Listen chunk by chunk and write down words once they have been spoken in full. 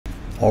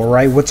All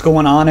right, what's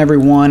going on,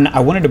 everyone? I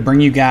wanted to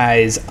bring you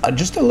guys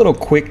just a little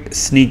quick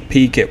sneak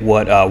peek at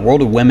what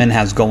World of Women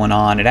has going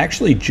on. It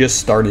actually just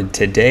started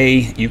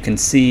today. You can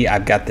see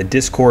I've got the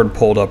Discord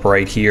pulled up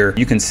right here.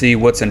 You can see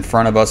what's in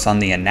front of us on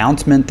the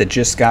announcement that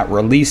just got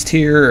released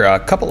here a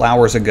couple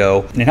hours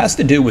ago. And it has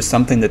to do with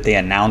something that they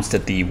announced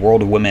at the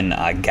World of Women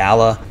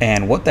Gala.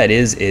 And what that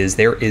is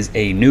there is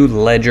a new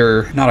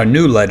ledger, not a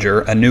new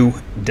ledger, a new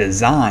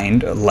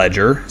designed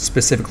ledger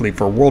specifically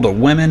for World of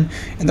Women.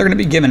 And they're going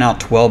to be giving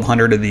out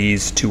 1,200 of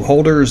these to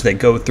holders that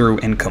go through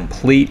and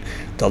complete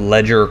the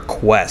ledger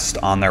quest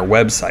on their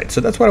website.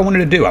 So that's what I wanted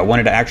to do. I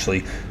wanted to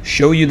actually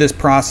show you this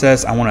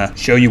process. I want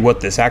to show you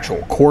what this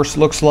actual course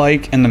looks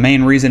like. And the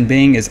main reason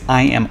being is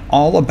I am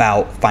all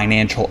about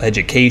financial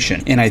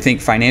education. And I think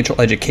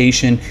financial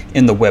education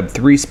in the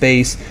Web3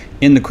 space,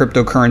 in the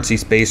cryptocurrency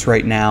space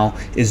right now,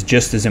 is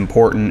just as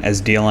important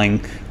as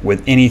dealing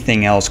with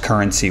anything else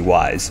currency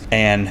wise.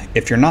 And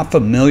if you're not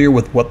familiar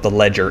with what the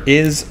ledger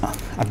is,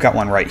 I've got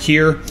one right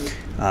here.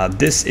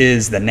 This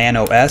is the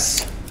Nano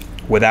S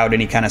without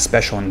any kind of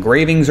special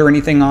engravings or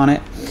anything on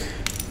it.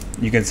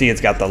 You can see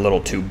it's got the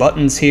little two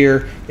buttons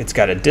here. It's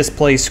got a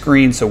display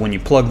screen, so when you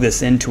plug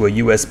this into a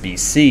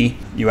USB-C,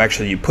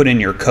 you put in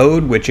your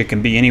code, which it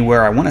can be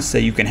anywhere. I want to say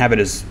you can have it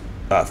as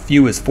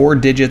few as 4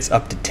 digits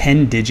up to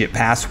 10-digit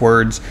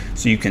passwords,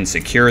 so you can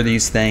secure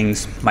these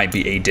things. Might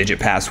be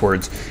 8-digit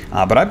passwords,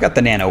 but I've got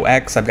the Nano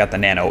X, I've got the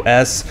Nano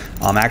S.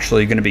 I'm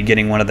actually going to be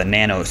getting one of the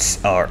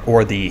Nanos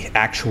or the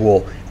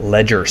actual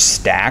Ledger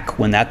stack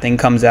when that thing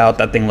comes out.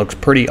 That thing looks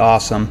pretty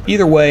awesome.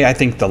 Either way, I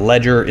think the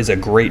Ledger is a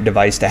great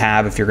device to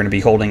have if you're going to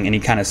be holding any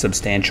kind of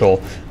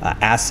substantial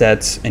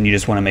assets and you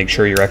just want to make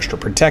sure you're extra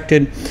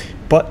protected.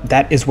 But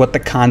that is what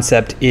the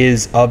concept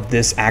is of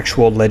this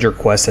actual Ledger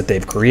quest that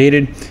they've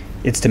created.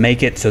 It's to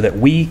make it so that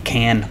we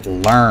can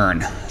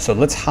learn. So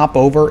let's hop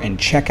over and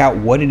check out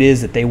what it is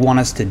that they want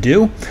us to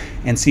do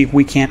and see if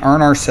we can't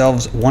earn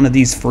ourselves one of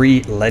these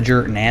free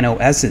Ledger Nano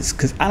S's,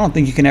 because I don't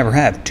think you can ever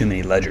have too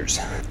many ledgers.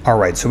 All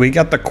right, so we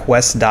got the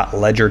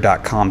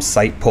quest.ledger.com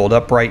site pulled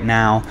up right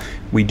now.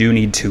 We do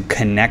need to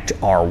connect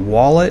our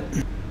wallet.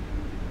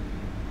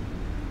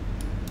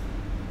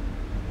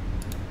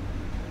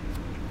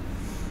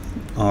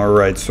 All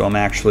right, so I'm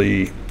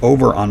actually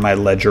over on my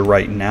Ledger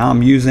right now.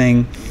 I'm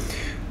using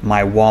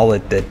my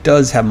wallet that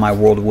does have my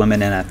World of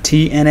Women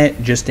NFT in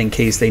it, just in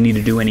case they need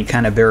to do any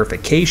kind of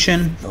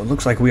verification. So it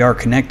looks like we are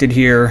connected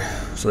here.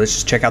 So let's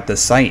just check out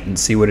this site and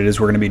see what it is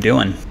we're going to be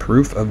doing.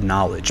 Proof of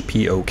knowledge,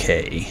 POK.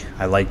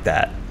 I like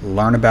that.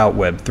 Learn about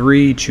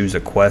Web3, choose a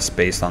quest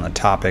based on the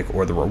topic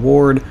or the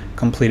reward,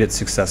 complete it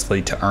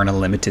successfully to earn a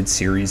limited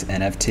series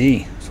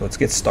NFT. So let's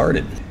get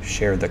started.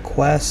 Share the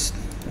quest.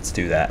 Let's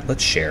do that.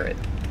 Let's share it.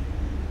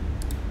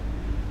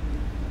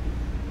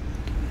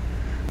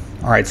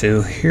 All right,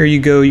 so here you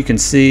go. You can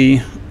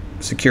see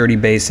security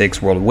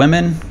basics, World of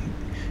Women.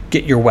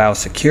 Get your WOW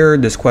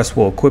secured. This quest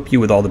will equip you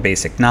with all the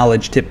basic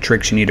knowledge, tip,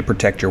 tricks you need to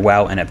protect your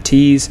WOW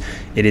NFTs.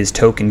 It is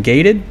token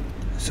gated,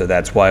 so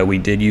that's why we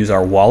did use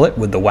our wallet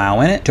with the WOW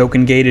in it.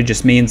 Token gated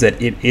just means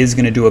that it is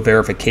going to do a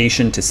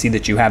verification to see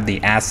that you have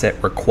the asset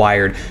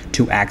required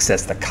to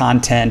access the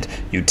content,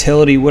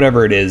 utility,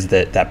 whatever it is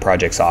that that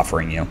project's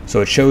offering you. So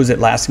it shows it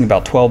lasting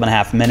about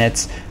 12.5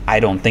 minutes. I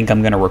don't think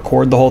I'm going to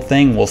record the whole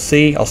thing. We'll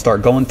see. I'll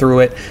start going through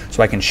it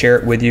so I can share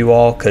it with you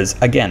all, because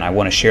again, I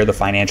want to share the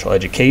financial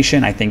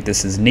education. I think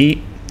this is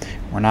neat.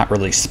 We're not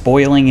really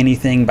spoiling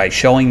anything by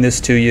showing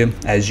this to you,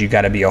 as you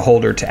got to be a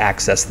holder to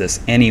access this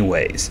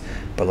anyways.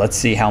 But let's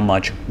see how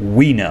much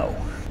we know.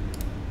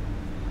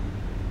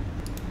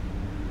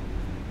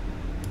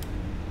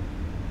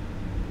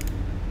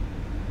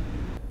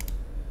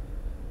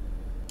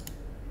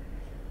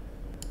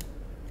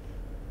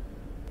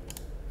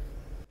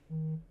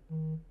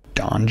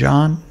 Don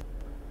John?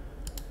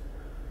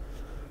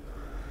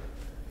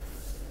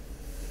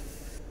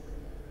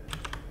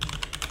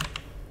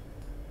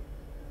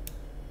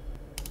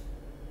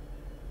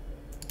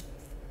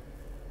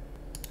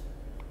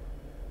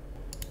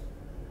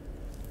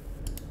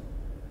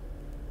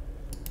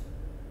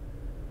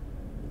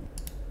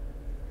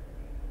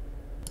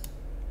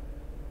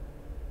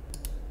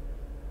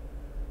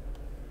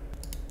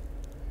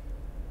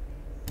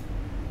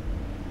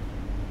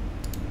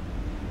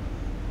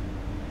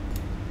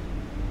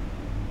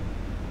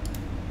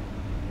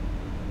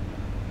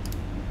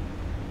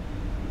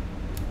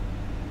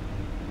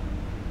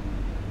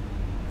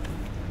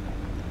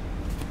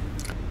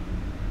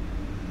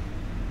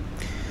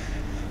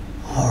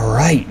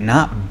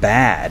 Not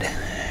bad.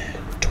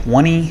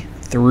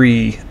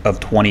 23 of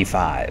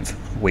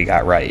 25 we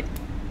got right.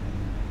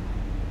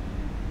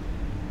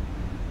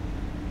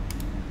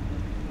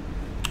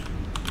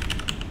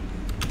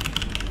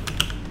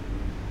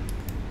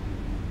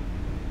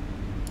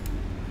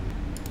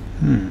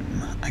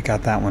 I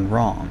got that one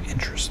wrong.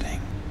 Interesting.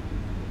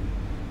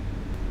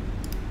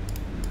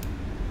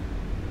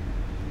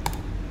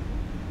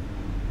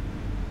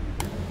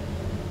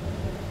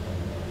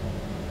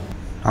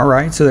 All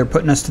right, so they're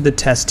putting us to the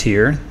test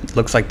here. It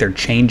looks like they're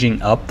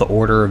changing up the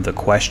order of the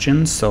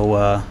questions,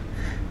 so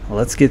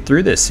let's get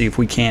through this, see if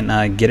we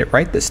can't get it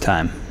right this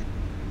time.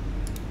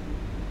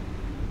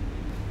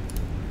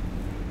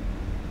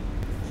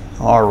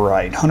 All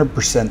right,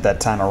 100%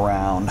 that time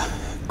around.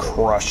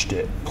 Crushed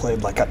it.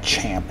 Played like a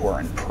champ. We're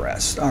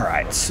impressed. All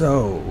right,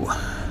 so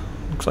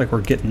looks like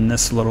we're getting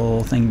this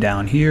little thing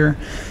down here,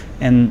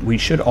 and we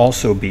should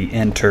also be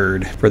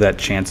entered for that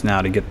chance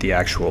now to get the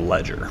actual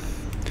ledger.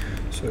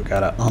 So we've got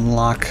to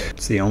unlock.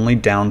 It's the only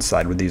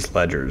downside with these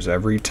ledgers.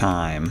 Every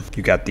time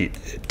you got the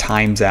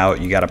times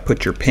out, you got to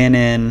put your pin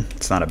in.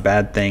 It's not a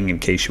bad thing in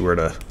case you were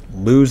to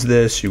lose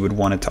this. You would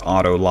want it to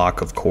auto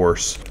lock, of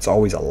course. It's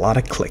always a lot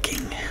of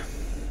clicking.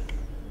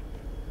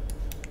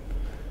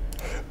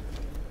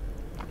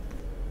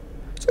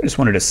 I just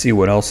wanted to see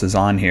what else is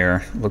on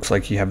here. Looks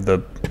like you have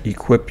the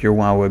equip your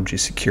WOW WOWG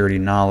security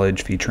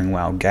knowledge featuring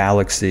WOW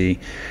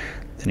Galaxy.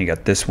 Then you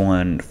got this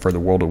one for the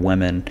world of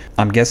women.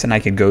 I'm guessing I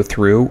could go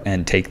through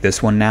and take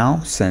this one now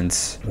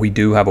since we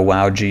do have a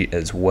WOWG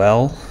as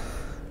well.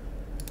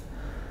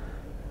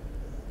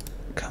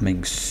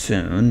 Coming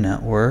soon,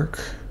 network.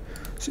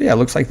 So yeah, it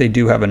looks like they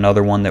do have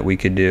another one that we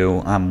could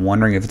do. I'm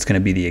wondering if it's going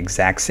to be the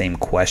exact same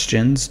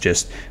questions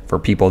just for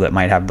people that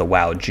might have the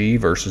WOWG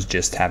versus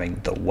just having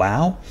the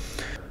WOW.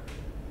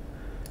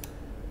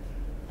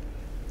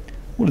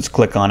 We'll just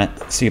click on it,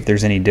 see if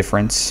there's any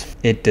difference.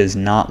 It does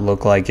not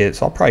look like it,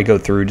 so I'll probably go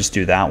through, just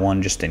do that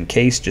one just in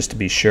case, just to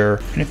be sure.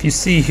 And if you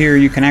see here,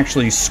 you can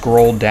actually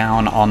scroll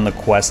down on the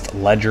Quest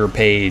Ledger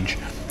page.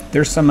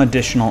 There's some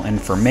additional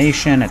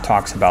information. It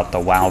talks about the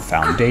WOW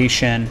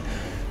Foundation,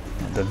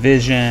 the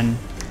vision.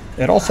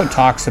 It also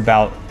talks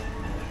about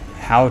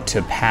how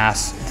to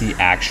pass the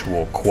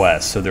actual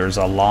quest. So there's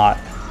a lot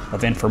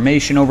of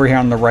information over here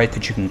on the right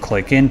that you can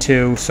click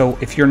into. So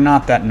if you're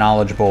not that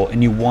knowledgeable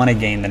and you want to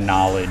gain the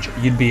knowledge,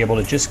 you'd be able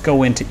to just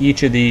go into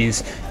each of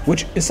these,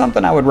 which is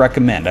something I would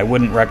recommend. I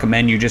wouldn't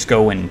recommend you just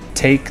go and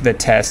take the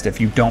test if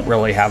you don't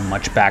really have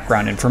much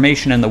background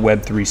information in the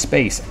Web3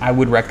 space. I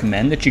would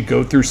recommend that you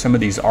go through some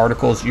of these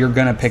articles. You're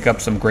going to pick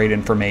up some great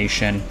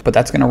information, but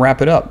that's going to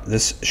wrap it up.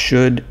 This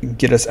should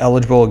get us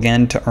eligible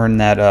again to earn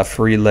that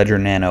free Ledger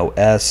Nano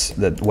S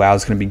that WOW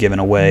is going to be giving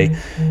away.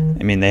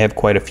 I mean, they have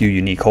quite a few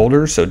unique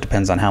holders, so it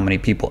depends on how many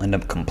people end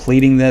up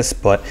completing this,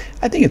 but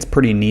I think it's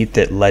pretty neat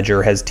that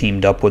Ledger has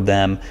teamed up with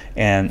them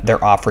and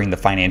they're offering the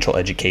financial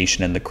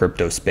education in the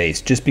crypto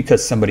space. Just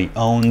because somebody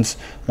owns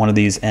one of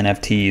these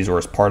NFTs or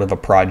is part of a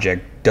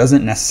project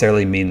doesn't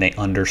necessarily mean they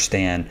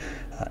understand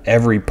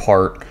every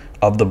part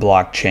of the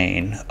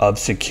blockchain, of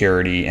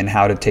security, and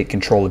how to take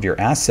control of your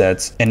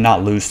assets and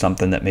not lose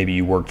something that maybe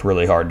you worked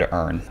really hard to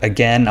earn.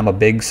 Again, I'm a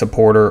big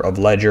supporter of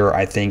Ledger.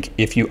 I think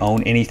if you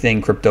own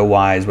anything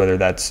crypto-wise, whether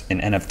that's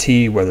an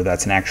NFT, whether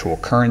that's an actual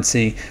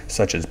currency,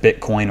 such as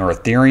Bitcoin or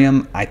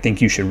Ethereum, I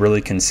think you should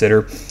really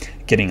consider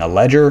getting a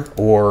Ledger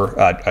or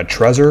a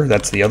Trezor.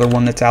 That's the other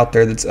one that's out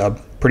there that's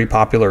pretty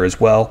popular as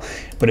well.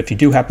 But if you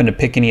do happen to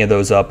pick any of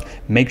those up,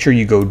 make sure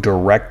you go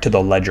direct to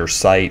the Ledger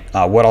site.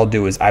 What I'll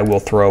do is I will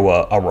throw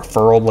a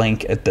referral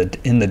link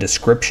in the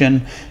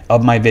description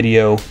of my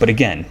video. But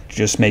again,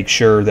 just make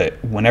sure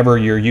that whenever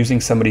you're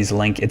using somebody's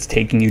link, it's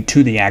taking you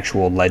to the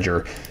actual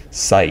Ledger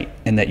site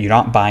and that you're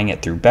not buying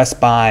it through Best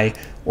Buy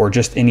or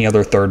just any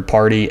other third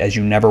party, as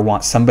you never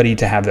want somebody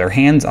to have their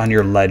hands on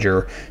your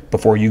ledger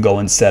before you go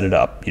and set it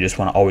up. You just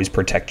want to always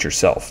protect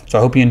yourself. So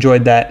I hope you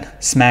enjoyed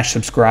that. Smash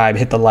subscribe,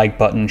 hit the like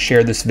button,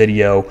 share this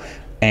video,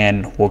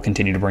 and we'll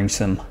continue to bring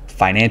some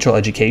financial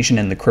education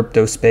in the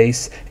crypto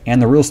space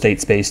and the real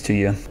estate space to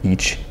you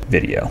each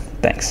video.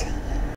 Thanks.